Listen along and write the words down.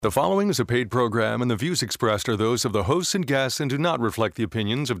The following is a paid program, and the views expressed are those of the hosts and guests and do not reflect the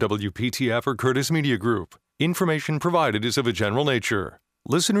opinions of WPTF or Curtis Media Group. Information provided is of a general nature.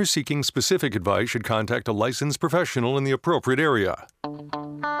 Listeners seeking specific advice should contact a licensed professional in the appropriate area.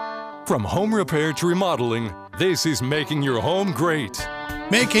 From home repair to remodeling, this is Making Your Home Great.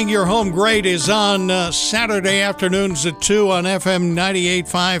 Making Your Home Great is on Saturday afternoons at 2 on FM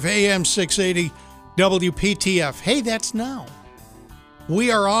 98.5, AM 680, WPTF. Hey, that's now.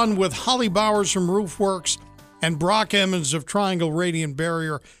 We are on with Holly Bowers from Roofworks and Brock Emmons of Triangle Radiant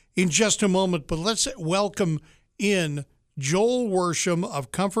Barrier in just a moment, but let's welcome in Joel Worsham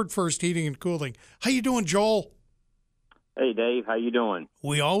of Comfort First Heating and Cooling. How you doing, Joel? Hey, Dave. How you doing?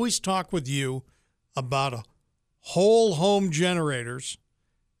 We always talk with you about whole home generators,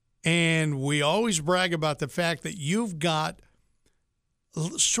 and we always brag about the fact that you've got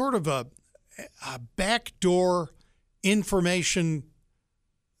sort of a backdoor information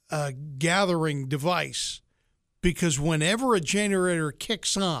gathering device, because whenever a generator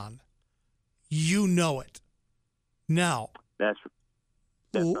kicks on, you know it. Now, that's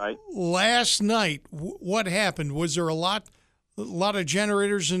right. Last night, what happened? Was there a lot of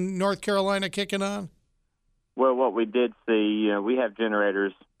generators in North Carolina kicking on? Well, what we did see, we have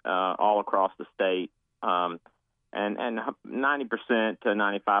generators all across the state, and 90% to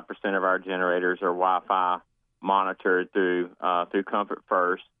 95% of our generators are Wi-Fi monitored through Comfort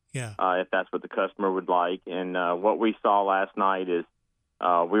First. Yeah. If that's what the customer would like. And what we saw last night is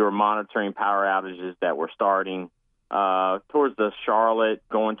we were monitoring power outages that were starting towards the Charlotte,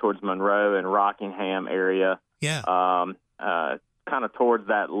 going towards Monroe and Rockingham area. Yeah. Kind of towards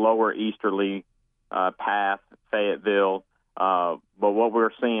that lower easterly path, Fayetteville. But what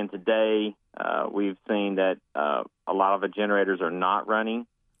we're seeing today, we've seen that a lot of the generators are not running.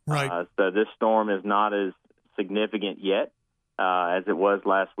 Right. So this storm is not as significant yet as it was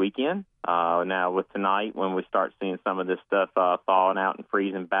last weekend. Now with tonight, when we start seeing some of this stuff thawing out and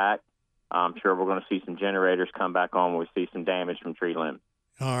freezing back, I'm sure we're going to see some generators come back on when we see some damage from tree limbs.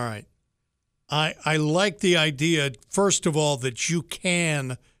 All right. I like the idea, first of all, that you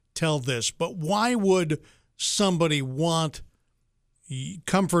can tell this, but why would somebody want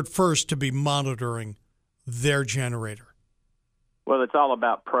Comfort First to be monitoring their generator? Well, it's all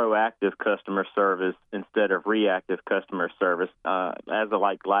about proactive customer service instead of reactive customer service. As of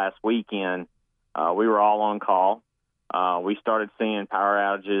like last weekend, we were all on call. We started seeing power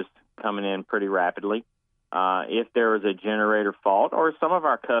outages coming in pretty rapidly. If there was a generator fault, or some of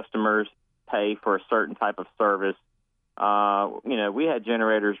our customers pay for a certain type of service, we had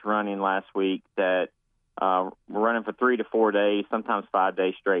generators running last week that were running for 3 to 4 days, sometimes 5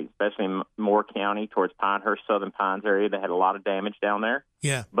 days straight, especially in Moore County towards Pinehurst, Southern Pines area. They had a lot of damage down there.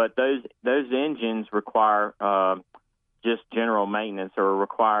 Yeah. But those engines require just general maintenance or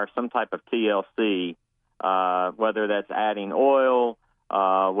require some type of TLC, whether that's adding oil,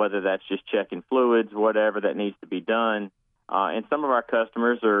 whether that's just checking fluids, whatever that needs to be done. And some of our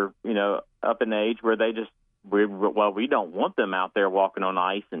customers are, up in age where we don't want them out there walking on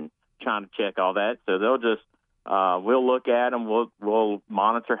ice and trying to check all that. So they'll just, we'll look at them, we'll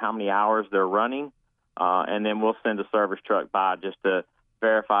monitor how many hours they're running, and then we'll send a service truck by just to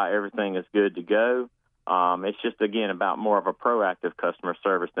verify everything is good to go. It's just, again, about more of a proactive customer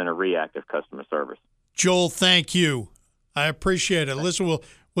service than a reactive customer service. Joel, thank you. I appreciate it. Listen,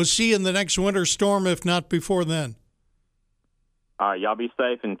 we'll see you in the next winter storm, if not before then. All right, y'all be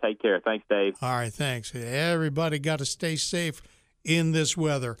safe and take care. Thanks, Dave. All right, thanks. Everybody got to stay safe in this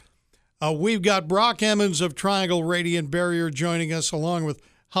weather. We've got Brock Emmons of Triangle Radiant Barrier joining us, along with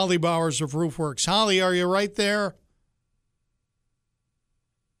Holly Bowers of Roofworks. Holly, are you right there?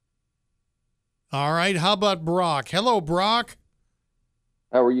 All right, how about Brock? Hello, Brock.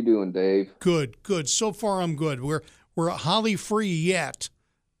 How are you doing, Dave? Good. So far, I'm good. We're Holly free yet,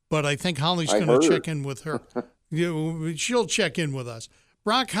 but I think Holly's going to check in with her. She'll check in with us.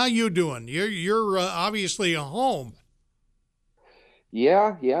 Brock, how you doing? You're obviously at home.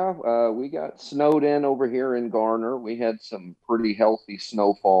 Yeah. We got snowed in over here in Garner. We had some pretty healthy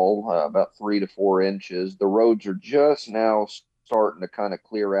snowfall, about 3 to 4 inches. The roads are just now starting to kind of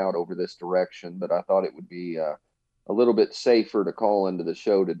clear out over this direction, but I thought it would be a little bit safer to call into the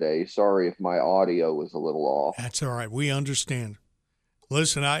show today. Sorry if my audio was a little off. That's all right. We understand.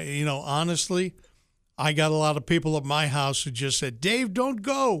 Listen, honestly, I got a lot of people at my house who just said, Dave, don't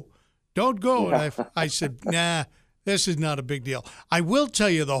go. And I said, nah, this is not a big deal. I will tell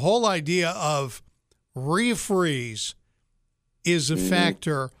you, the whole idea of refreeze is a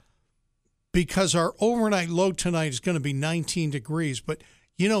factor, because our overnight low tonight is going to be 19 degrees. But,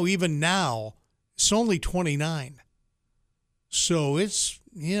 even now, it's only 29. So it's,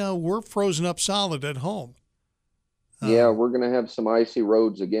 we're frozen up solid at home. Yeah, we're going to have some icy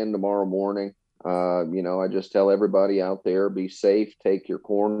roads again tomorrow morning. I just tell everybody out there, be safe, take your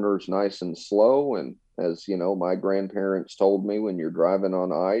corners nice and slow. And as my grandparents told me, when you're driving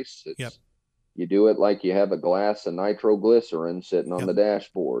on ice, Yep. You do it like you have a glass of nitroglycerin sitting on Yep. the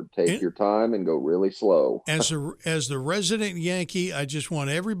dashboard. Take your time and go really slow. As the resident Yankee, I just want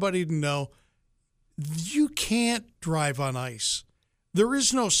everybody to know you can't drive on ice. There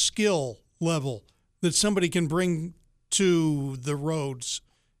is no skill level that somebody can bring to the roads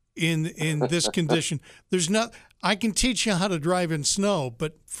in this condition. There's not. I can teach you how to drive in snow,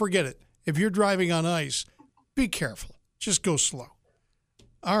 but forget it. If you're driving on ice, be careful. Just go slow.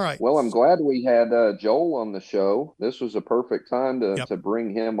 All right. Well, I'm glad we had Joel on the show. This was a perfect time to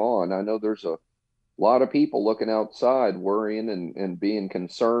bring him on. I know there's a lot of people looking outside worrying and being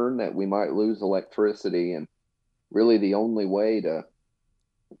concerned that we might lose electricity. And really the only way to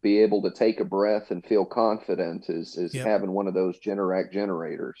be able to take a breath and feel confident is having one of those Generac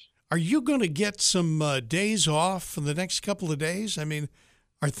generators. Are you going to get some days off for the next couple of days? I mean,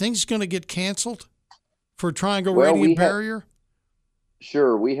 are things going to get canceled for Triangle Radiant Barrier?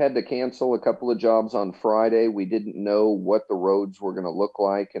 Sure. We had to cancel a couple of jobs on Friday. We didn't know what the roads were going to look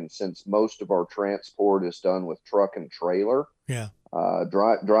like. And since most of our transport is done with truck and trailer,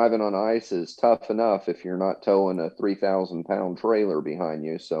 driving on ice is tough enough if you're not towing a 3,000-pound trailer behind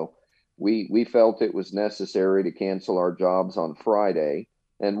you. So we felt it was necessary to cancel our jobs on Friday,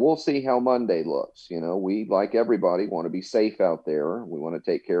 and we'll see how Monday looks. We, like everybody, want to be safe out there. We want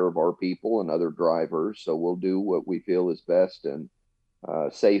to take care of our people and other drivers. So we'll do what we feel is best and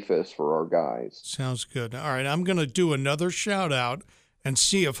safest for our guys. Sounds good. All right. I'm going to do another shout out and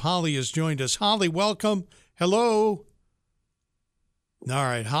see if Holly has joined us. Holly, welcome. Hello. All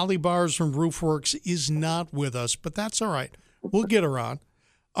right. Holly Bars from Roofworks is not with us, but that's all right. We'll get her on.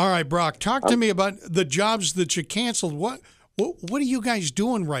 All right, Brock, talk to me about the jobs that you canceled. What are you guys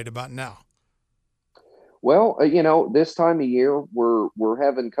doing right about now? Well, this time of year, we're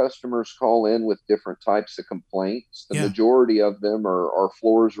having customers call in with different types of complaints. The majority of them are our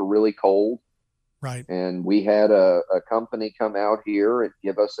floors are really cold. Right. And we had a company come out here and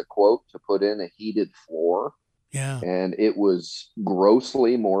give us a quote to put in a heated floor. Yeah. And it was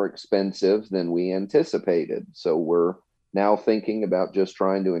grossly more expensive than we anticipated. So we're now thinking about just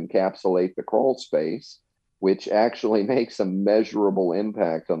trying to encapsulate the crawl space, which actually makes a measurable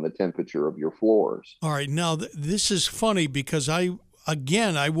impact on the temperature of your floors. All right. Now, this is funny because I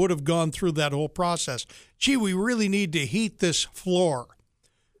would have gone through that whole process. Gee, we really need to heat this floor.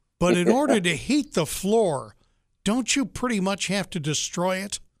 But in order to heat the floor, don't you pretty much have to destroy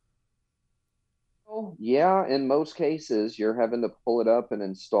it? Yeah, in most cases, you're having to pull it up and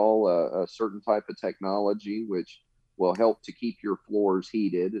install a certain type of technology, which will help to keep your floors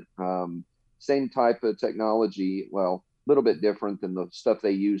heated. Same type of technology, well, a little bit different than the stuff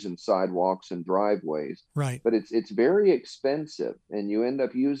they use in sidewalks and driveways. Right. But it's very expensive, and you end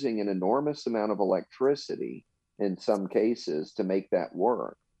up using an enormous amount of electricity in some cases to make that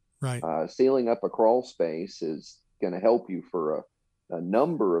work. Right. Sealing up a crawl space is going to help you for a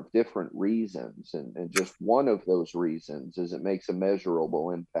number of different reasons. And just one of those reasons is it makes a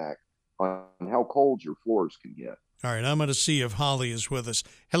measurable impact on how cold your floors can get. All right. I'm going to see if Holly is with us.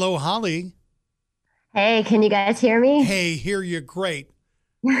 Hello, Holly. Hey, can you guys hear me? Hey, hear you great.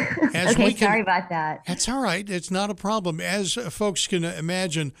 Sorry about that. That's all right. It's not a problem. As folks can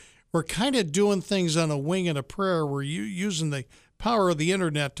imagine, we're kind of doing things on a wing and a prayer. We're using the power of the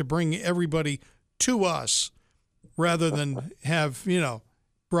internet to bring everybody to us rather than have,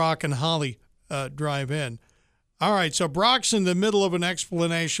 Brock and Holly drive in. All right, so Brock's in the middle of an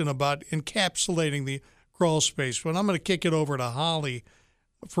explanation about encapsulating the crawl space, but I'm going to kick it over to Holly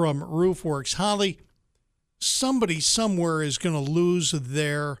from Roofworks. Holly, somebody somewhere is going to lose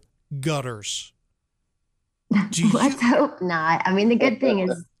their gutters. Let's hope not. I mean, the good thing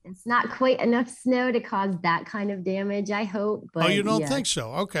is it's not quite enough snow to cause that kind of damage, I hope. But you don't think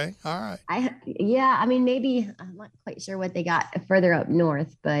so? Okay. All right. I mean, maybe I'm not quite sure what they got further up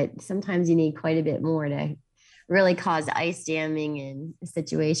north, but sometimes you need quite a bit more to really cause ice damming in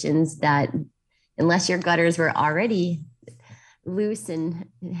situations that, unless your gutters were already loose and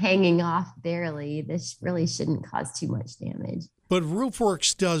hanging off barely, this really shouldn't cause too much damage. But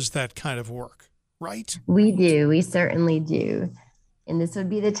Roofworks does that kind of work, right? We do. We certainly do. And this would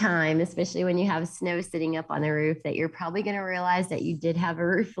be the time, especially when you have snow sitting up on the roof, that you're probably going to realize that you did have a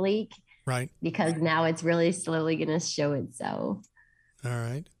roof leak. Right. Because now it's really slowly going to show itself. All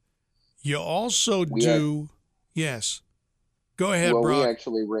right. You also yes. Go ahead, well, Brock. We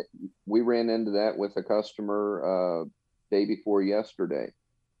actually we ran into that with a customer day before yesterday.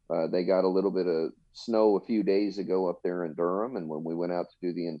 They got a little bit of snow a few days ago up there in Durham, and when we went out to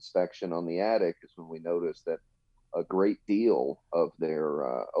do the inspection on the attic is when we noticed that a great deal of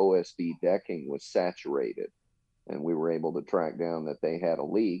their OSB decking was saturated. And we were able to track down that they had a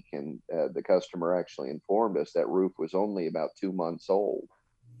leak, and the customer actually informed us that roof was only about 2 months old.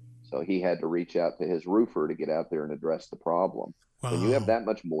 So he had to reach out to his roofer to get out there and address the problem. Wow. When you have that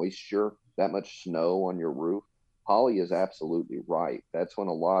much moisture, that much snow on your roof, Holly is absolutely right. That's when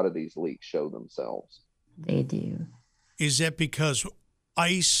a lot of these leaks show themselves. They do. Is that because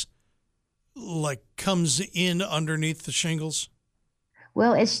ice like comes in underneath the shingles?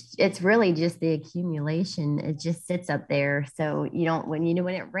 Well, it's really just the accumulation. It just sits up there. So you don't when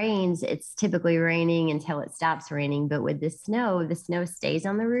it rains, it's typically raining until it stops raining. But with the snow stays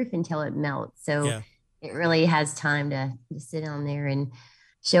on the roof until it melts. So it really has time to sit on there and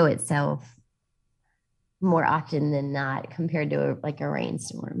show itself more often than not compared to a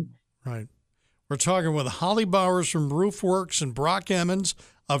rainstorm. Right. We're talking with Holly Bowers from Roofworks and Brock Emmons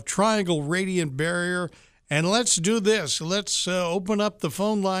of Triangle Radiant Barrier. And let's do this. Let's open up the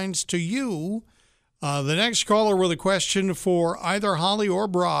phone lines to you. The next caller with a question for either Holly or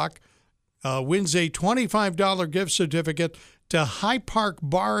Brock wins a $25 gift certificate to High Park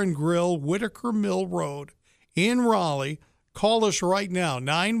Bar and Grill, Whitaker Mill Road in Raleigh. Call us right now,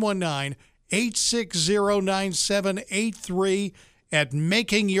 919-860-9783 at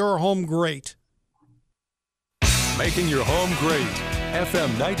Making Your Home Great. Making your home great. FM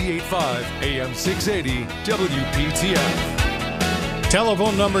 98.5, AM 680, WPTF.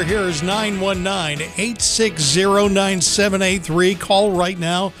 Telephone number here is 919-860-9783. Call right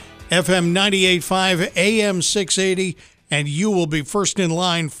now, FM 98.5, AM 680, and you will be first in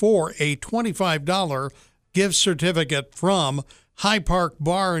line for a $25 gift certificate from High Park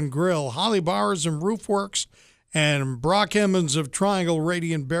Bar and Grill. Holly Bowers and Roofworks and Brock Emmons of Triangle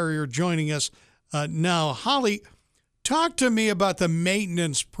Radiant Barrier joining us now. Holly, talk to me about the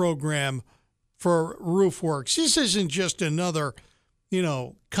maintenance program for Roofworks. This isn't just another,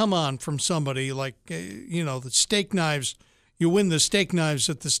 come on from somebody like, the steak knives. You win the steak knives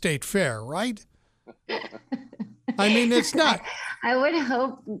at the state fair, right? I mean, it's not. I would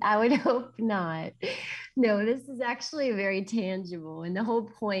hope not. No, this is actually very tangible. And the whole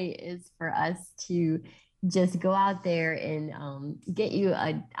point is for us to just go out there and get you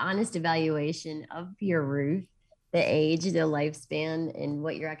an honest evaluation of your roof, the age, the lifespan, and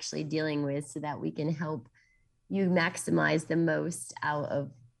what you're actually dealing with, so that we can help you maximize the most out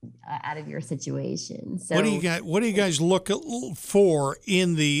of your situation. So what do you guys look for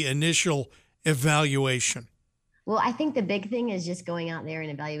in the initial evaluation? Well, I think the big thing is just going out there and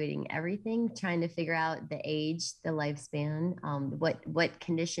evaluating everything, trying to figure out the age, the lifespan, what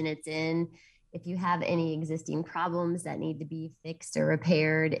condition it's in, if you have any existing problems that need to be fixed or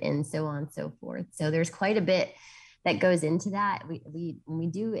repaired, and so on and so forth. So there's quite a bit that goes into that. When we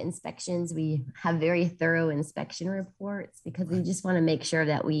do inspections, we have very thorough inspection reports because we just want to make sure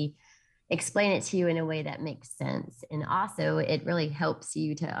that we explain it to you in a way that makes sense. And also it really helps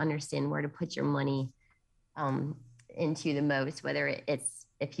you to understand where to put your money into the most, whether it's,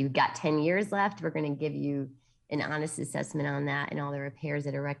 if you've got 10 years left, we're going to give you an honest assessment on that and all the repairs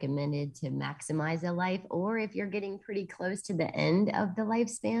that are recommended to maximize the life. Or if you're getting pretty close to the end of the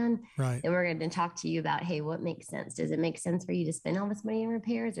lifespan, right, then we're going to talk to you about, hey, what makes sense? Does it make sense for you to spend all this money in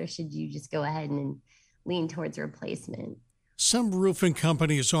repairs, or should you just go ahead and lean towards replacement? Some roofing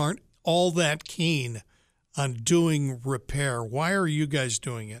companies aren't all that keen on doing repair. Why are you guys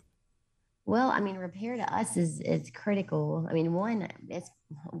doing it? Well, I mean, repair to us is critical. I mean,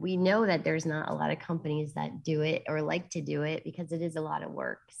 we know that there's not a lot of companies that do it or like to do it because it is a lot of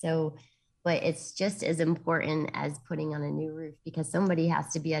work. So, but it's just as important as putting on a new roof, because somebody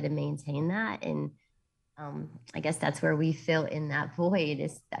has to be able to maintain that. And I guess that's where we fill in that void.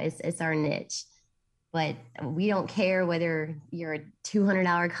 It's our niche. But we don't care whether you're a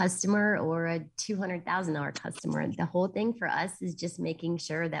 $200 customer or a $200,000 customer. The whole thing for us is just making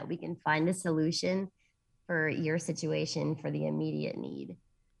sure that we can find a solution for your situation for the immediate need.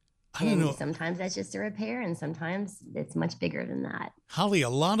 I don't know. Sometimes that's just a repair, and sometimes it's much bigger than that. Holly, a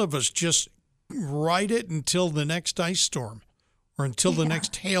lot of us just ride it until the next ice storm or until the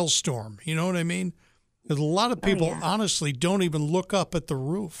next hailstorm. You know what I mean? Because a lot of people honestly don't even look up at the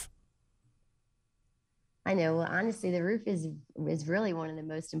roof. I know. Well, honestly, the roof is really one of the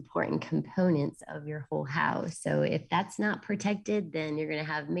most important components of your whole house. So if that's not protected, then you're going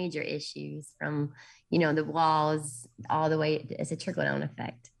to have major issues from, the walls all the way. It's a trickle-down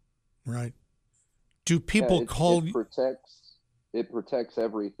effect. Right. Do people call you? It protects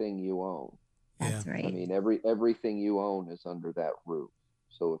everything you own. That's right. I mean, everything you own is under that roof.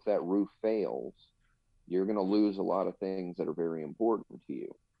 So if that roof fails, you're going to lose a lot of things that are very important to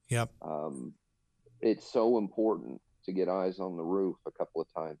you. Yep. It's so important to get eyes on the roof a couple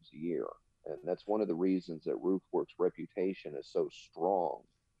of times a year. And that's one of the reasons that RoofWorks' reputation is so strong,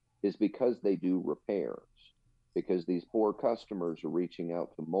 is because they do repairs. Because these poor customers are reaching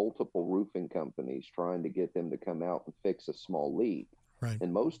out to multiple roofing companies trying to get them to come out and fix a small leak. Right.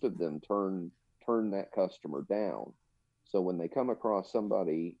 And most of them turn that customer down. So when they come across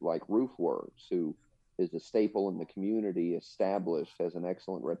somebody like RoofWorks, who is a staple in the community, established, has an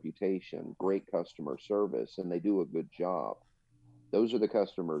excellent reputation, great customer service, and they do a good job, those are the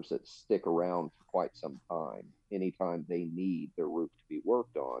customers that stick around for quite some time. Anytime they need their roof to be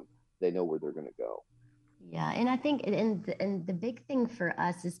worked on, they know where they're going to go. Yeah, and I think, and the big thing for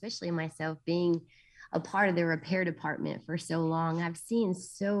us, especially myself, being a part of the repair department for so long, I've seen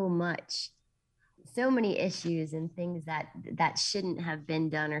so many issues and things that shouldn't have been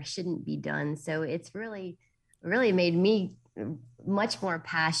done or shouldn't be done. So it's really made me much more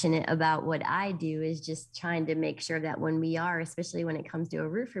passionate about what I do, is just trying to make sure that when we are, especially when it comes to a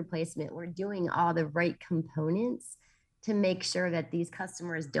roof replacement, we're doing all the right components to make sure that these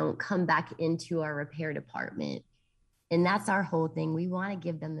customers don't come back into our repair department. And that's our whole thing. We want to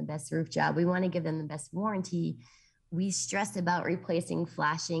give them the best roof job. We want to give them the best warranty. We stress about replacing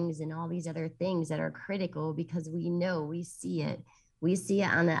flashings and all these other things that are critical, because we know, we see it. We see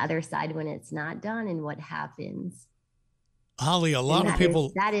it on the other side when it's not done and what happens. Holly,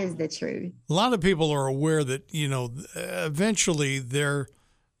 that is the truth. A lot of people are aware that, eventually their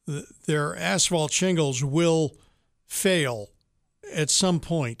asphalt shingles will fail at some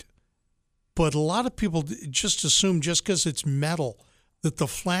point. But a lot of people just assume, just because it's metal, that the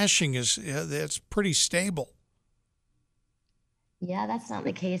flashing it's pretty stable. Yeah, that's not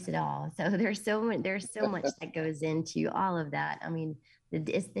the case at all. So there's so much that goes into all of that. I mean,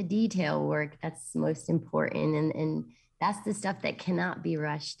 it's the detail work that's most important, and that's the stuff that cannot be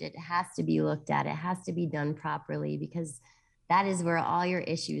rushed. It has to be looked at. It has to be done properly, because that is where all your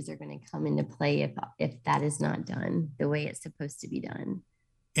issues are going to come into play if that is not done the way it's supposed to be done.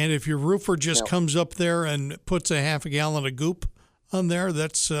 And if your roofer just comes up there and puts a half a gallon of goop on there,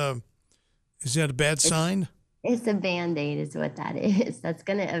 is that a bad sign? It's a Band-Aid is what that is. That's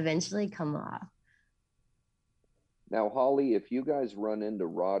going to eventually come off. Now, Holly, if you guys run into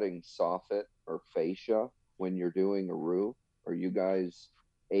rotting soffit or fascia when you're doing a roof, are you guys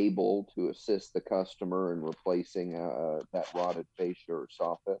able to assist the customer in replacing that rotted fascia or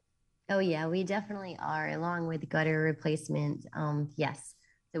soffit? Oh, yeah, we definitely are, along with gutter replacement. Yes.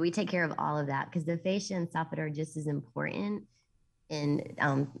 So we take care of all of that, because the fascia and soffit are just as important in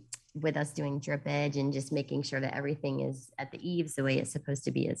with us doing drip edge and just making sure that everything is at the eaves the way it's supposed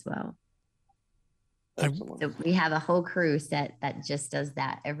to be as well. So we have a whole crew set that just does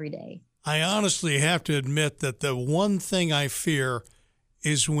that every day. I honestly have to admit that the one thing I fear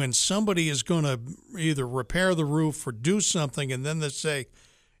is when somebody is going to either repair the roof or do something, and then they say,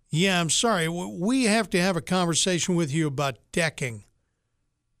 yeah, I'm sorry, we have to have a conversation with you about decking.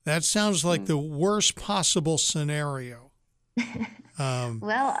 That sounds like the worst possible scenario.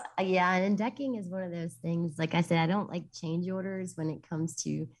 Well, yeah, and decking is one of those things. Like I said, I don't like change orders when it comes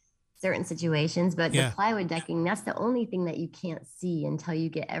to certain situations, but the plywood decking, that's the only thing that you can't see until you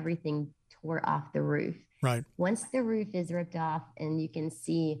get everything tore off the roof. Right. Once the roof is ripped off and you can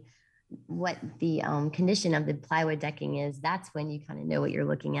see what the condition of the plywood decking is, that's when you kind of know what you're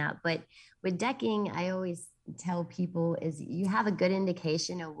looking at. But with decking, I always tell people is you have a good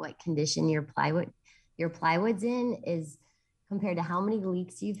indication of what condition your plywood's in is compared to how many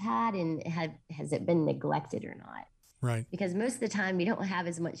leaks you've had and has it been neglected or not. Right. Because most of the time you don't have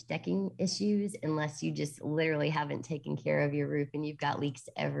as much decking issues unless you just literally haven't taken care of your roof and you've got leaks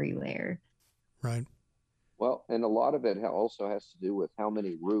everywhere. Right. Well, and a lot of it also has to do with how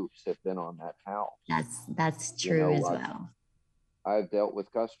many roofs have been on that house. That's true as well. I've dealt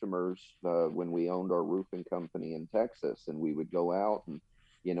with customers when we owned our roofing company in Texas, and we would go out and,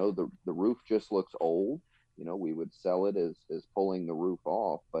 the roof just looks old. We would sell it as pulling the roof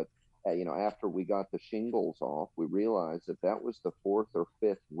off. But, after we got the shingles off, we realized that was the fourth or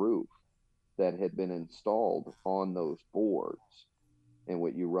fifth roof that had been installed on those boards. And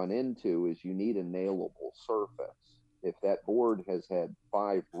what you run into is you need a nailable surface. If that board has had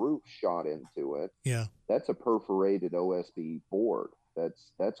 5 roofs shot into it, that's a perforated OSB board.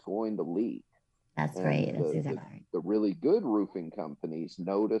 That's going to leak. That's right. That's exactly right. The really good roofing companies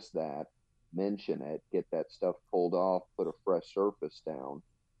notice that, mention it, get that stuff pulled off, put a fresh surface down.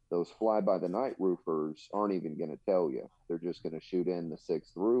 those fly-by-the-night roofers aren't even going to tell you. They're just going to shoot in the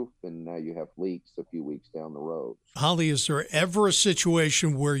 6th roof, and now you have leaks a few weeks down the road. Holly, is there ever a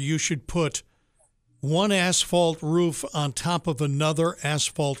situation where you should put one asphalt roof on top of another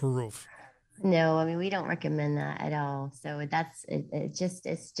asphalt roof? No, I mean, we don't recommend that at all. So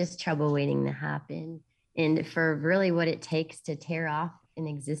it's just trouble waiting to happen. And for really what it takes to tear off an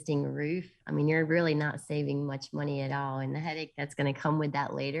existing roof, I mean, you're really not saving much money at all. And the headache that's going to come with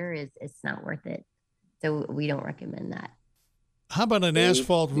that later it's not worth it. So we don't recommend that. How about an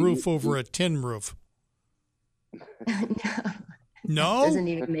asphalt roof over a tin roof? No? That doesn't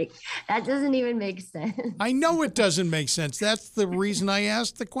even make sense. I know it doesn't make sense. That's the reason I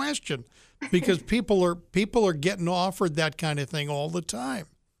asked the question, because people are getting offered that kind of thing all the time.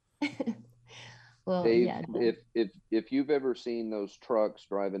 Well, Dave, yeah. if you've ever seen those trucks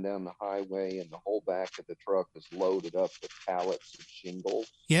driving down the highway and the whole back of the truck is loaded up with pallets of shingles.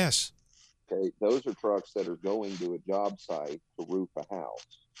 Yes. Okay, those are trucks that are going to a job site to roof a house.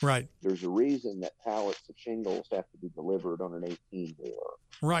 Right. There's a reason that pallets of shingles have to be delivered on an 18-wheeler.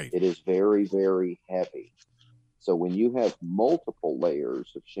 Right. It is very, very heavy. So when you have multiple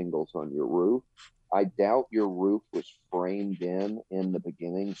layers of shingles on your roof, I doubt your roof was framed in the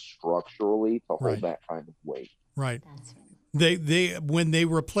beginning structurally to hold Right. that kind of weight. Right. That's right. They when they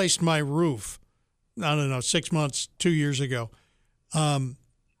replaced my roof, I don't know, 6 months, 2 years ago,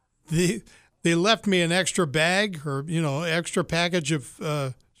 they left me an extra bag or extra package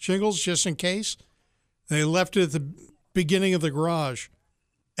of shingles just in case. They left it at the beginning of the garage,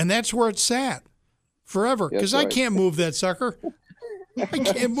 and that's where it sat forever because Yes, I right. can't move that sucker. I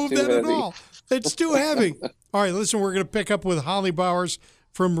can't move that at heavy. all. It's too heavy. All right, listen, we're going to pick up with Holly Bowers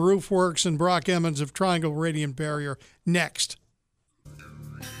from Roofworks and Brock Emmons of Triangle Radiant Barrier next.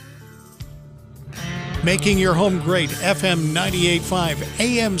 Making your home great, FM 98.5,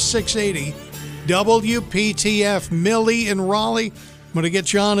 AM 680, WPTF, Millie in Raleigh. I'm going to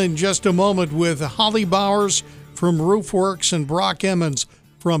get you on in just a moment with Holly Bowers from Roofworks and Brock Emmons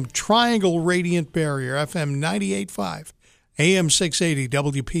from Triangle Radiant Barrier, FM 98.5, AM 680,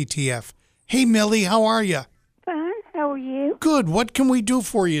 WPTF. Hey, Millie, how are you? Fine. How are you? Good. What can we do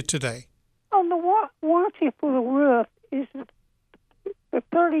for you today? On the warranty for the roof, is the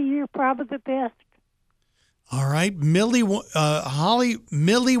 30-year probably the best? All right, Millie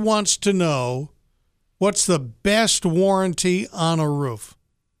wants to know what's the best warranty on a roof.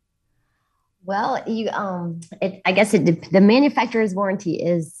 Well, I guess the manufacturer's warranty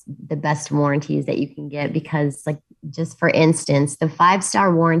is the best warranties that you can get because, like, just for instance, the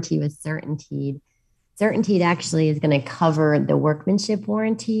 5-star warranty with Certainteed actually is going to cover the workmanship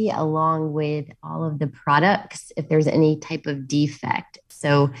warranty along with all of the products if there's any type of defect.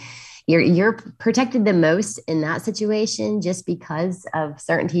 So you're protected the most in that situation just because of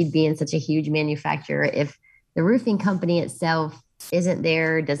Certainteed being such a huge manufacturer. If the roofing company itself isn't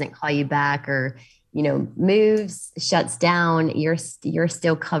there, doesn't call you back, or moves, shuts down, you're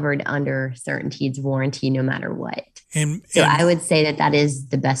still covered under Certainteed's warranty no matter what. And I would say that is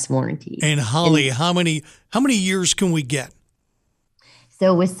the best warranty. And Holly, how many years can we get?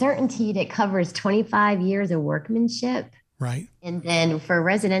 So with Certainteed, it covers 25 years of workmanship. Right. And then for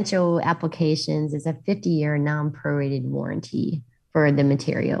residential applications, it's a 50-year non-prorated warranty for the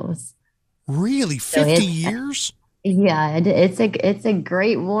materials. Really? 50 years? Yeah, it's a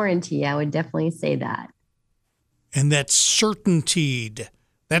great warranty. I would definitely say that. And that's Certainteed.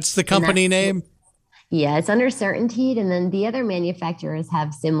 That's the company name? Yeah, it's under Certainteed. And then the other manufacturers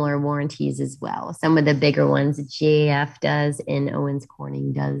have similar warranties as well. Some of the bigger ones, GAF does and Owens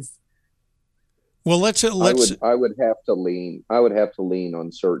Corning does. Well, let's. I would have to lean on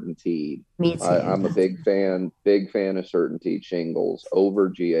Certainteed. Me too. I'm a big fan of Certainteed shingles over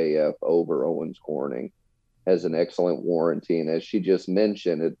GAF, over Owens Corning. Has an excellent warranty, and as she just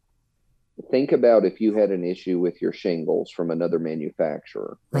mentioned, think about if you had an issue with your shingles from another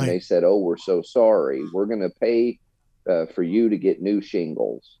manufacturer, and they said, "Oh, we're so sorry, we're going to pay for you to get new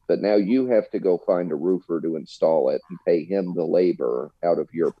shingles," but now you have to go find a roofer to install it and pay him the labor out of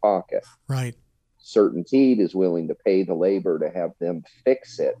your pocket. Right. Certainteed is willing to pay the labor to have them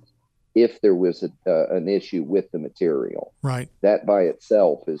fix it if there was an issue with the material. Right. That by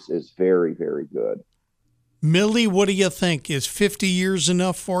itself is very, very good. Millie, what do you think? Is 50 years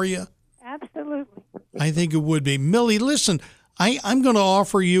enough for you? Absolutely. I think it would be. Millie, listen, I'm going to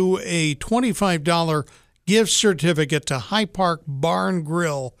offer you a $25 gift certificate to High Park Bar and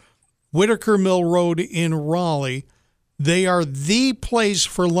Grill, Whitaker Mill Road in Raleigh. They are the place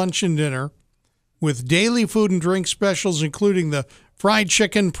for lunch and dinner with daily food and drink specials, including the fried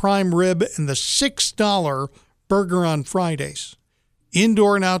chicken, prime rib, and the $6 burger on Fridays.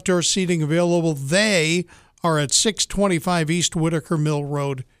 Indoor and outdoor seating available. They are at 625 East Whitaker Mill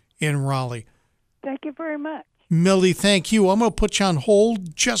Road in Raleigh. Thank you very much. Millie, thank you. I'm going to put you on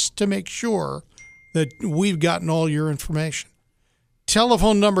hold just to make sure that we've gotten all your information.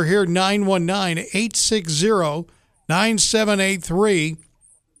 Telephone number here, 919-860-9783.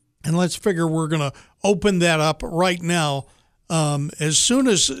 And let's figure we're going to open that up right now. As soon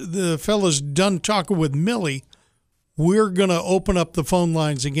as the fella's done talking with Millie, we're going to open up the phone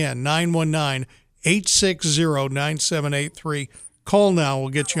lines again, 919-860-9783. Call now. We'll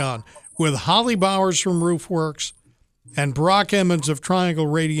get you on with Holly Bowers from Roofworks and Brock Emmons of Triangle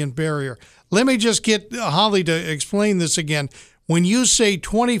Radiant Barrier. Let me just get Holly to explain this again. When you say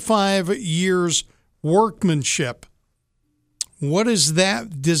 25 years workmanship, what is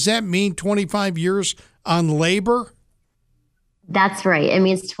that? Does that mean 25 years on labor? That's right. It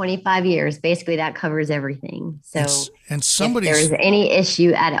means 25 years. Basically, that covers everything. So and if there's any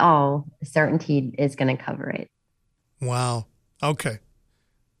issue at all, Certainty is going to cover it. Wow. Okay.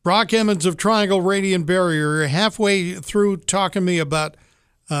 Brock Emmons of Triangle Radiant Barrier, you're halfway through talking to me about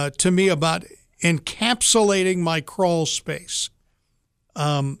encapsulating my crawl space.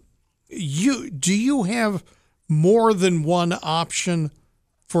 Do you have more than one option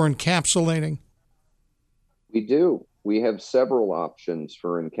for encapsulating? We do. We have several options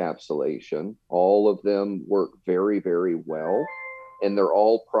for encapsulation. All of them work very, very well, and they're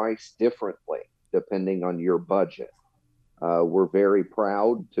all priced differently depending on your budget. We're very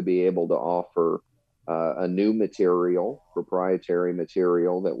proud to be able to offer a new material, proprietary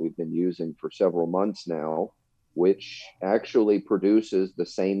material that we've been using for several months now, which actually produces the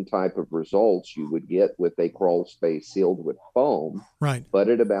same type of results you would get with a crawl space sealed with foam, right, but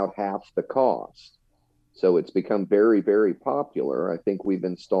at about half the cost. So it's become very, very popular. I think we've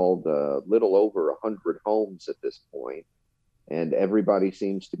installed a little over 100 homes at this point, and everybody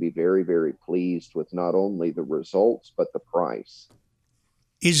seems to be very, very pleased with not only the results, but the price.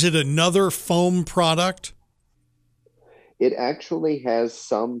 Is it another foam product? It actually has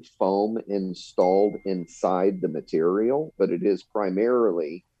some foam installed inside the material, but it is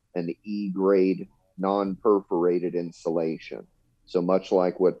primarily an E-grade, non-perforated insulation. So much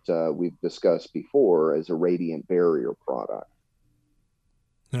like what we've discussed before as a radiant barrier product.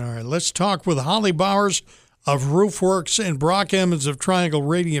 All right, let's talk with Holly Bowers of Roofworks and Brock Emmons of Triangle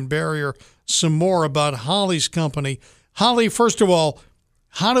Radiant Barrier some more about Holly's company. Holly, first of all,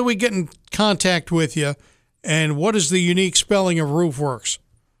 how do we get in contact with you, and what is the unique spelling of Roofworks?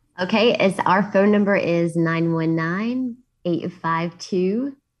 Okay, our phone number is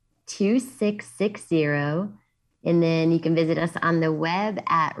 919-852-2660. And then you can visit us on the web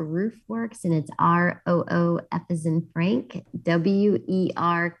at Roofworks, and it's ROOF as in Frank, WERKS.com.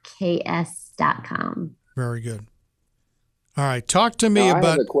 Very good. All right, talk to me about.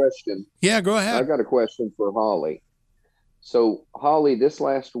 I have a question. Yeah, go ahead. I got a question for Holly. So, Holly, this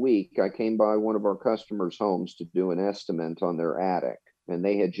last week, I came by one of our customers' homes to do an estimate on their attic, and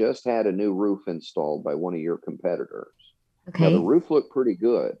they had just had a new roof installed by one of your competitors. Okay. Now, the roof looked pretty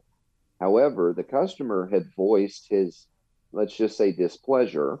good. However, the customer had voiced his, let's just say,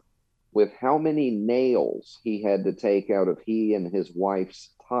 displeasure with how many nails he had to take out of he and his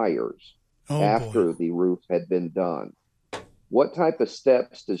wife's tires after the roof had been done. What type of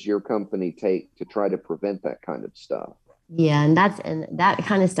steps does your company take to try to prevent that kind of stuff? Yeah, and that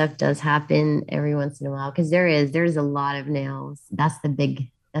kind of stuff does happen every once in a while because there's a lot of nails. That's the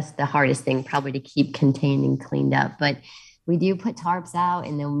hardest thing probably to keep contained and cleaned up. But we do put tarps out,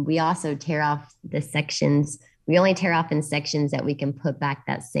 and then we also tear off the sections. We only tear off in sections that we can put back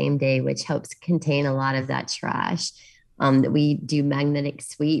that same day, which helps contain a lot of that trash. We do magnetic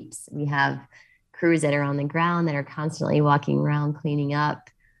sweeps. We have crews that are on the ground that are constantly walking around cleaning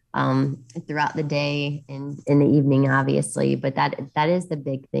up throughout the day and in the evening, obviously. But that is the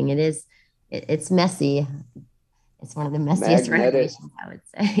big thing. It's messy. It's one of the messiest renovations, I would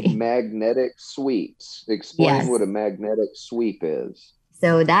say. Magnetic sweeps. Explain what a magnetic sweep is.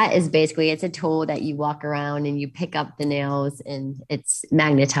 So that is basically, it's a tool that you walk around and you pick up the nails, and it's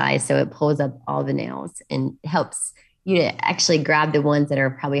magnetized. So it pulls up all the nails and helps you to actually grab the ones that are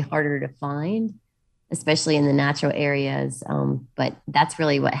probably harder to find, especially in the natural areas. But that's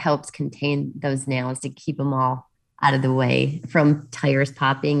really what helps contain those nails, to keep them all out of the way from tires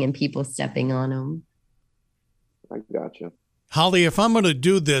popping and people stepping on them. I gotcha. Holly, if I'm going to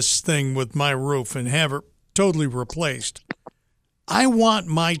do this thing with my roof and have it totally replaced, I want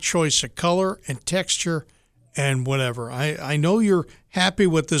my choice of color and texture and whatever. I know you're happy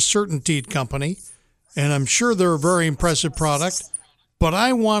with the Certainty company, and I'm sure they're a very impressive product, but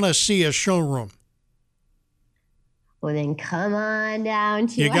I want to see a showroom. Well, then come on down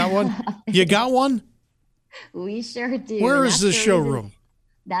to You got our one? office. You got one? We sure do. Where And is that's the the showroom? reason-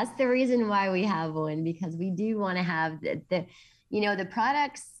 That's the reason why we have one, because we do want to have the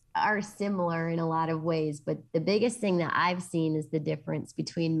products are similar in a lot of ways, but the biggest thing that I've seen is the difference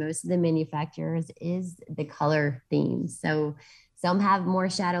between most of the manufacturers is the color themes. So some have more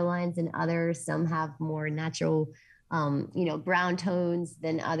shadow lines than others, some have more natural, brown tones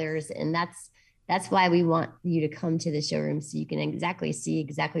than others. And that's why we want you to come to the showroom so you can see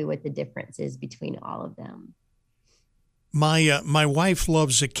exactly what the difference is between all of them. My wife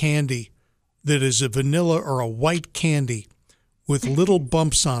loves a candy that is a vanilla or a white candy with little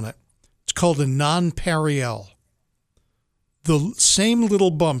bumps on it. It's called a nonpareil. The same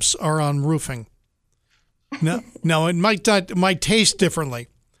little bumps are on roofing. Now it might taste differently.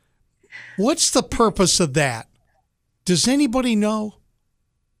 What's the purpose of that? Does anybody know?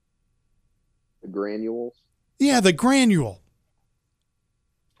 The granules. Yeah, the granule.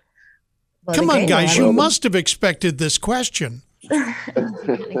 Well, Come the on, guys, granule- you must have expected this question. They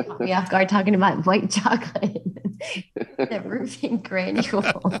caught me off guard talking about white chocolate, the roofing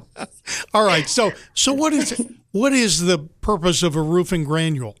granule. All right, so what is the purpose of a roofing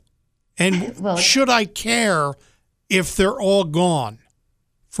granule? And Well- should I care if they're all gone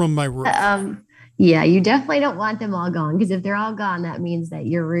from my roof? Yeah, you definitely don't want them all gone, because if they're all gone, that means that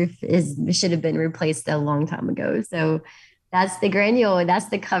your roof should have been replaced a long time ago. So that's the granule, that's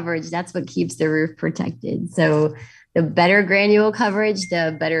the coverage, that's what keeps the roof protected. So the better granule coverage,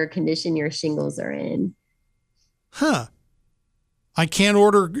 the better condition your shingles are in. Huh. I can't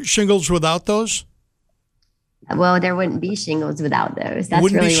order shingles without those? Well, there wouldn't be shingles without those. That's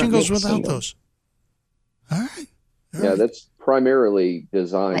Wouldn't really be what shingles makes without shingles. those. All right. Yeah, that's primarily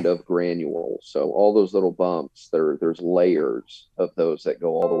designed of granules. So all those little bumps, there's layers of those that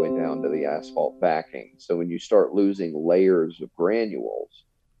go all the way down to the asphalt backing. So when you start losing layers of granules,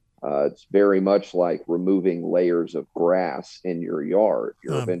 it's very much like removing layers of grass in your yard.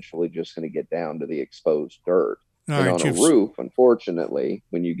 You're eventually just going to get down to the exposed dirt. And on a roof, unfortunately,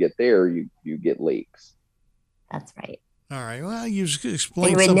 when you get there, you get leaks. That's right. All right. Well, you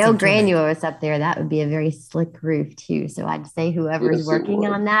explained And with something no to me. granules up there, that would be a very slick roof too. So I'd say whoever's Yes, it working would.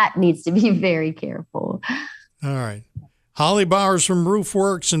 on that needs to be very careful. All right. Holly Bowers from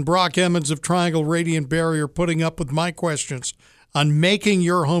Roofworks and Brock Emmons of Triangle Radiant Barrier putting up with my questions on making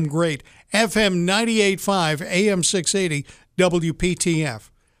your home great. FM 98.5, AM 680, WPTF.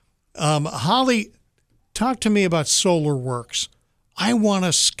 Holly, talk to me about SolarWorks. I want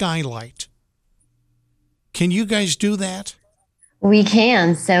a skylight. Can you guys do that? We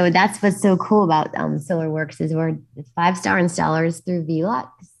can. So that's what's so cool about SolarWorks is we're 5-star installers through Velux,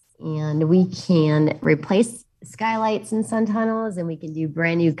 and we can replace skylights and sun tunnels, and we can do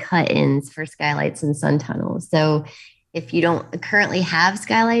brand new cut-ins for skylights and sun tunnels. So if you don't currently have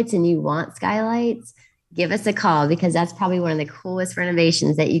skylights and you want skylights, give us a call, because that's probably one of the coolest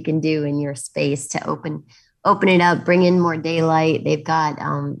renovations that you can do in your space to open it up, bring in more daylight. They've got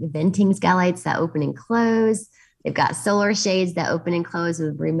venting skylights that open and close. They've got solar shades that open and close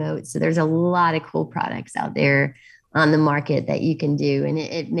with remote. So there's a lot of cool products out there on the market that you can do. And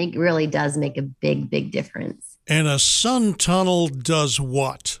it really does make a big, big difference. And a sun tunnel does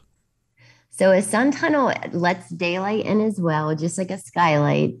what? So a sun tunnel lets daylight in as well, just like a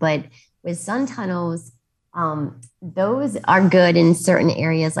skylight. But with sun tunnels, those are good in certain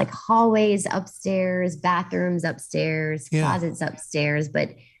areas like hallways upstairs, bathrooms upstairs, closets upstairs. But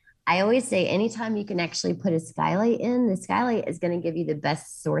I always say anytime you can actually put a skylight in, the skylight is going to give you the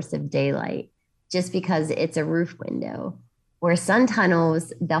best source of daylight just because it's a roof window. Where sun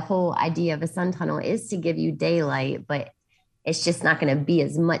tunnels, the whole idea of a sun tunnel is to give you daylight, but it's just not going to be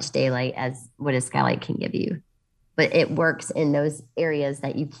as much daylight as what a skylight can give you. But it works in those areas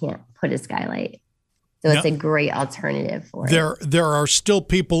that you can't put a skylight. So it's a great alternative for it. There are still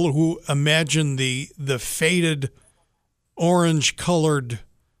people who imagine the faded orange colored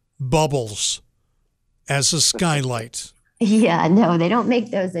bubbles as a skylight. Yeah, no, they don't make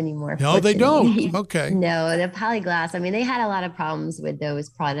those anymore. No, they don't. fortunately. Okay. No, the polyglass. I mean, they had a lot of problems with those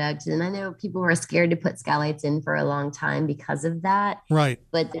products, and I know people were scared to put skylights in for a long time because of that. Right.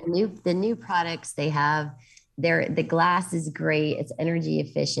 But the new products they have, the glass is great. It's energy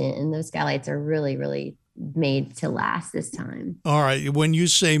efficient, and those skylights are really, really made to last this time. All right. When you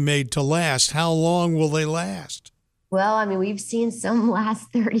say made to last, how long will they last? Well, I mean, we've seen some last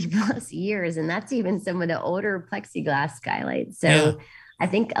 30 plus years, and that's even some of the older plexiglass skylights. So I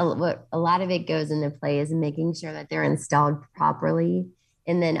think a lot of it goes into play is making sure that they're installed properly.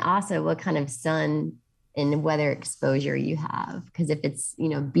 And then also what kind of sun and weather exposure you have. Because if it's,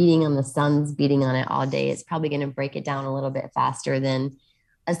 beating on the sun's beating on it all day, it's probably going to break it down a little bit faster than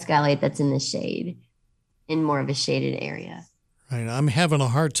a skylight that's in the shade, in more of a shaded area. Right. I'm having a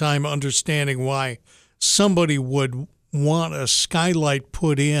hard time understanding why somebody would want a skylight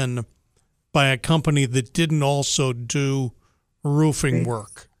put in by a company that didn't also do roofing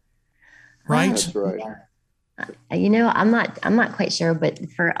work. Right? That's right. I'm not quite sure, but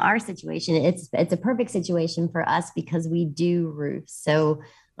for our situation, it's a perfect situation for us because we do roofs. So,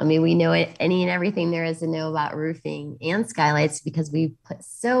 we know any and everything there is to know about roofing and skylights because we put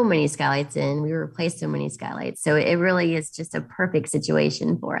so many skylights in. We replaced so many skylights. So it really is just a perfect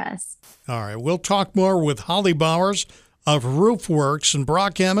situation for us. All right. We'll talk more with Holly Bowers of Roofworks and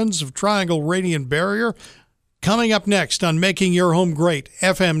Brock Emmons of Triangle Radiant Barrier coming up next on Making Your Home Great,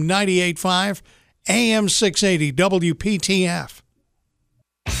 FM 98.5, AM 680, WPTF.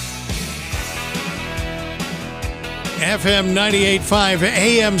 FM 98.5,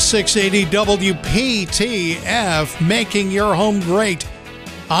 AM 680, WPTF, making your home great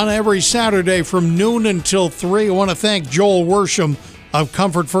on every Saturday from noon until 3. I want to thank Joel Worsham of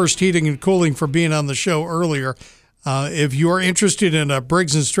Comfort First Heating and Cooling for being on the show earlier. If you're interested in a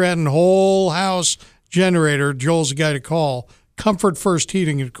Briggs & Stratton whole house generator, Joel's the guy to call. Comfort First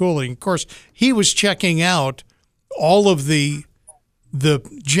Heating and Cooling. Of course, he was checking out all of the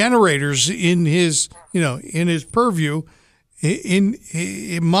generators in his purview,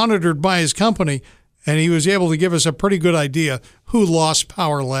 monitored by his company, and he was able to give us a pretty good idea who lost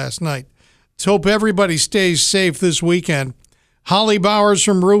power last night. Let's hope everybody stays safe this weekend. Holly Bowers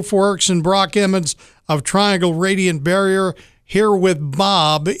from Roofworks and Brock Emmons of Triangle Radiant Barrier here with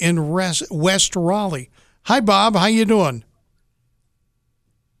Bob in West Raleigh. Hi, Bob. How you doing?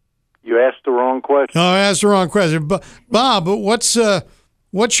 You asked the wrong question. Oh, I asked the wrong question. Bob, what's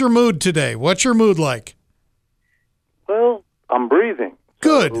your mood today? What's your mood like? Well, I'm breathing.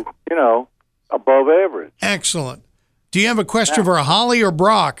 Good. So, above average. Excellent. Do you have a question for Holly or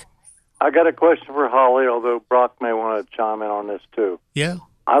Brock? I got a question for Holly, although Brock may want to chime in on this too. Yeah.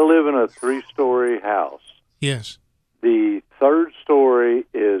 I live in a 3-story house. Yes. The 3rd story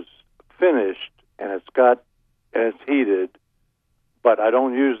is finished and it's heated, but I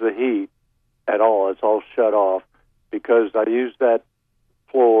don't use the heat at all. It's all shut off because I use that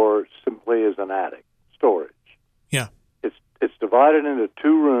floor simply as an attic storage. Yeah. It's divided into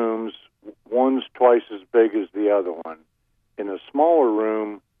 2 rooms. One's twice as big as the other one. In a smaller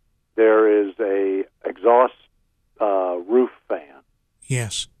room, there is a exhaust roof fan.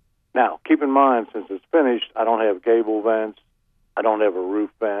 Yes. Now, keep in mind, since it's finished, I don't have gable vents. I don't have a roof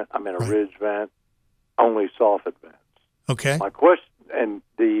vent. I'm in a ridge vent. Only soffit vents. Okay. My question, and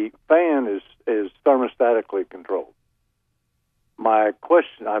the fan is thermostatically controlled. My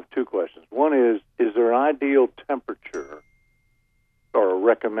question, I have 2 questions. One is there an ideal temperature or a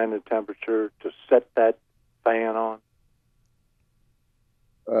recommended temperature to set that fan on?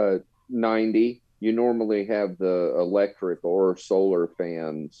 90. You normally have the electric or solar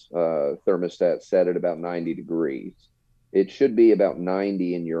fans thermostat set at about 90 degrees. It should be about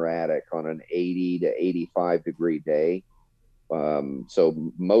 90 in your attic on an 80 to 85 degree day.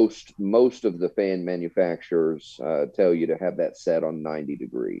 So most of the fan manufacturers tell you to have that set on 90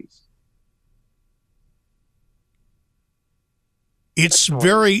 degrees. It's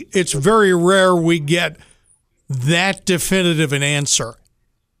very rare we get that definitive an answer.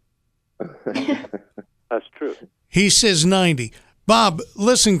 That's true. He says 90. Bob,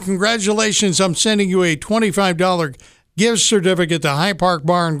 listen, congratulations. I'm sending you a $25 gift certificate to High Park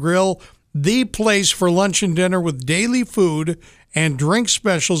Bar and Grill, the place for lunch and dinner with daily food and drink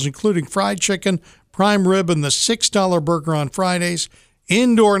specials, including fried chicken, prime rib, and the $6 burger on Fridays.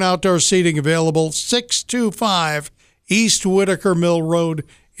 Indoor and outdoor seating available, 625 East Whitaker Mill Road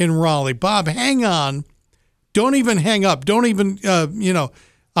in Raleigh. Bob, hang on. Don't even hang up. Don't even,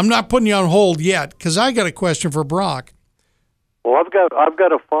 I'm not putting you on hold yet because I got a question for Brock. Well, I've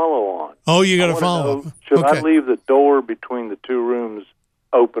got a follow on. Oh, you got a follow on. Should I leave the door between the 2 rooms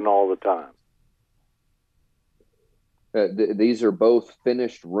open all the time? These are both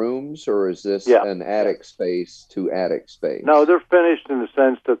finished rooms, or is this an attic space to attic space? No, they're finished in the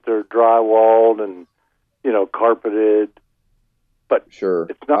sense that they're drywalled and carpeted. But sure,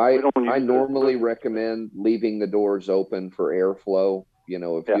 it's not. I normally recommend leaving the doors open for airflow.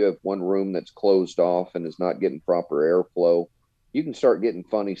 If you have one room that's closed off and is not getting proper airflow, you can start getting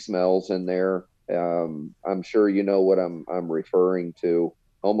funny smells in there. I'm sure you know what I'm referring to,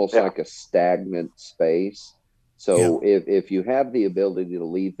 almost like a stagnant space. So if you have the ability to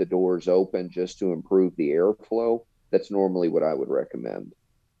leave the doors open just to improve the airflow, that's normally what I would recommend.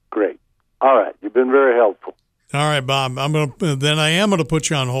 Great. All right. You've been very helpful. All right, Bob. I am gonna put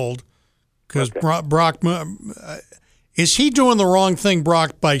you on hold because Okay. Brock, is he doing the wrong thing,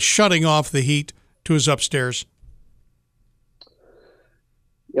 Brock, by shutting off the heat to his upstairs?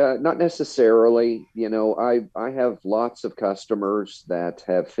 Yeah, not necessarily. I have lots of customers that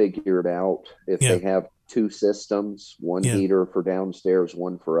have figured out if Yeah. they have two systems, one Yeah. heater for downstairs,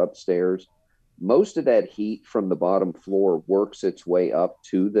 one for upstairs, most of that heat from the bottom floor works its way up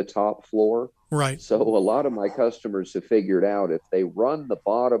to the top floor. Right. So a lot of my customers have figured out if they run the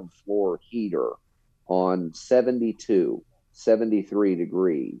bottom floor heater on 72, 73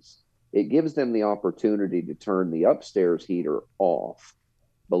 degrees, it gives them the opportunity to turn the upstairs heater off.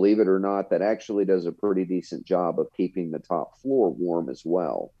 Believe it or not, that actually does a pretty decent job of keeping the top floor warm as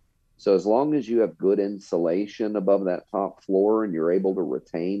well. So as long as you have good insulation above that top floor and you're able to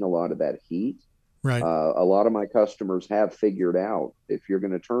retain a lot of that heat, Right. a lot of my customers have figured out if you're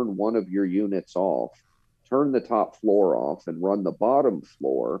going to turn one of your units off, turn the top floor off and run the bottom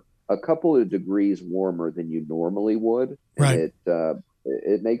floor a couple of degrees warmer than you normally would. Right. And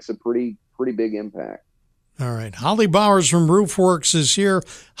it makes a pretty big impact. All right. Holly Bowers from Roofworks is here.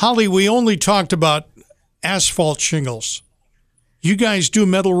 Holly, we only talked about asphalt shingles. You guys do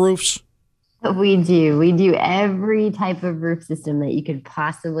metal roofs? We do. We do every type of roof system that you could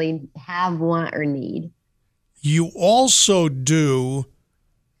possibly have, want, or need. You also do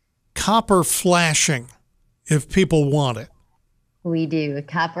copper flashing if people want it. We do.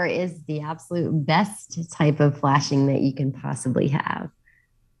 Copper is the absolute best type of flashing that you can possibly have.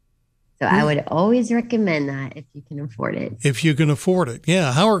 So I would always recommend that if you can afford it. If you can afford it.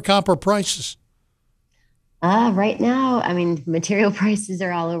 Yeah. How are copper prices? Right now, material prices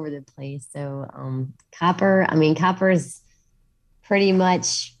are all over the place. So copper is pretty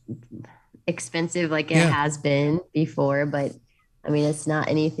much expensive like it has been before, but it's not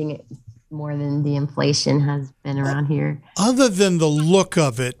anything more than the inflation has been around here. Other than the look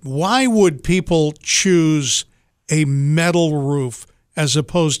of it, why would people choose a metal roof as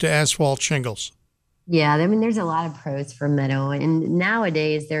opposed to asphalt shingles? Yeah, there's a lot of pros for metal, and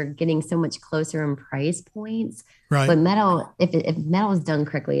nowadays they're getting so much closer in price points. Right. But metal, if metal is done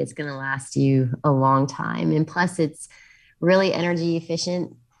correctly, it's going to last you a long time, and plus it's really energy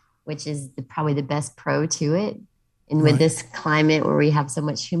efficient, which is probably the best pro to it. And with this climate where we have so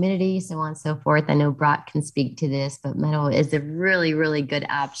much humidity, so on and so forth, I know Brock can speak to this, but metal is a really, really good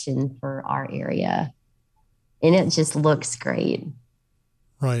option for our area, and it just looks great.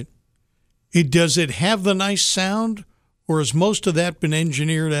 Right. Does it have the nice sound, or has most of that been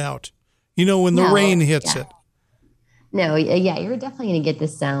engineered out? When the rain hits it. No, yeah, you're definitely going to get the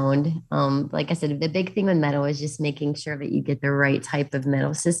sound. Like I said, the big thing with metal is just making sure that you get the right type of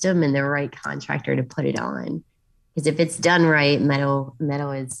metal system and the right contractor to put it on. Because if it's done right, metal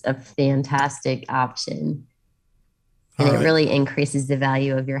is a fantastic option. And it really increases the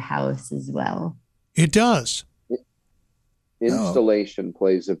value of your house as well. It does. Installation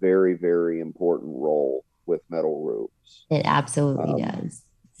plays a very, very important role with metal roofs. It absolutely does.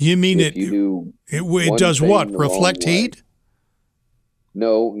 You mean it does what? Reflect heat?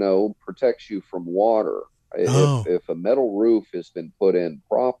 No, protects you from water. If a metal roof has been put in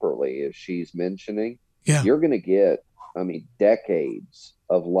properly, as she's mentioning, you're going to get, decades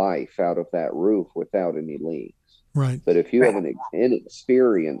of life out of that roof without any leaks. Right. But if you have an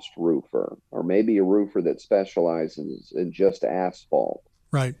inexperienced roofer, or maybe a roofer that specializes in just asphalt,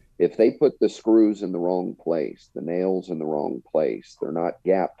 right, if they put the screws in the wrong place, the nails in the wrong place, they're not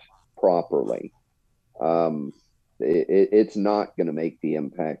gapped properly, it's not going to make the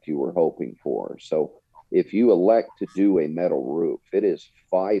impact you were hoping for. So if you elect to do a metal roof, it is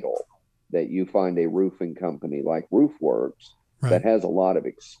vital that you find a roofing company like Roofworks that has a lot of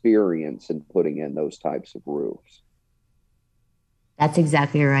experience in putting in those types of roofs. That's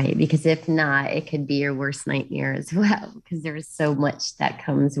exactly right. Because if not, it could be your worst nightmare as well. Because there's so much that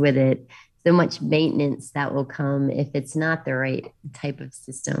comes with it, so much maintenance that will come if it's not the right type of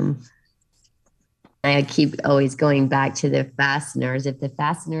system. I keep always going back to the fasteners. If the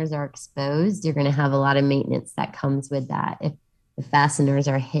fasteners are exposed, you're going to have a lot of maintenance that comes with that. If the fasteners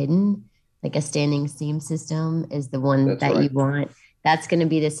are hidden, like a standing seam system is the one you want. That's going to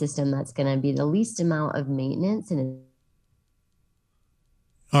be the system that's going to be the least amount of maintenance.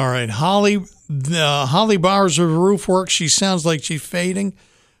 All right, Holly Bowers of Roofworks. She sounds like she's fading.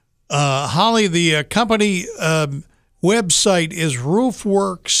 Holly, the company website is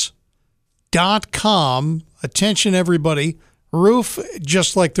roofworks.com. Attention, everybody. Roof,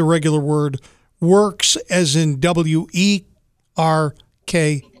 just like the regular word, works as in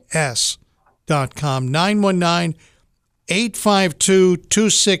WERKS.com. 919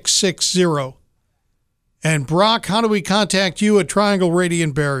 852-2660. And Brock, how do we contact you at Triangle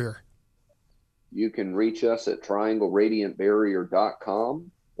Radiant Barrier? You can reach us at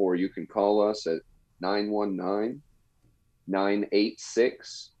triangleradiantbarrier.com, or you can call us at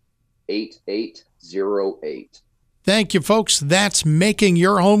 919-986-8808. Thank you, folks. That's making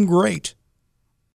your home great.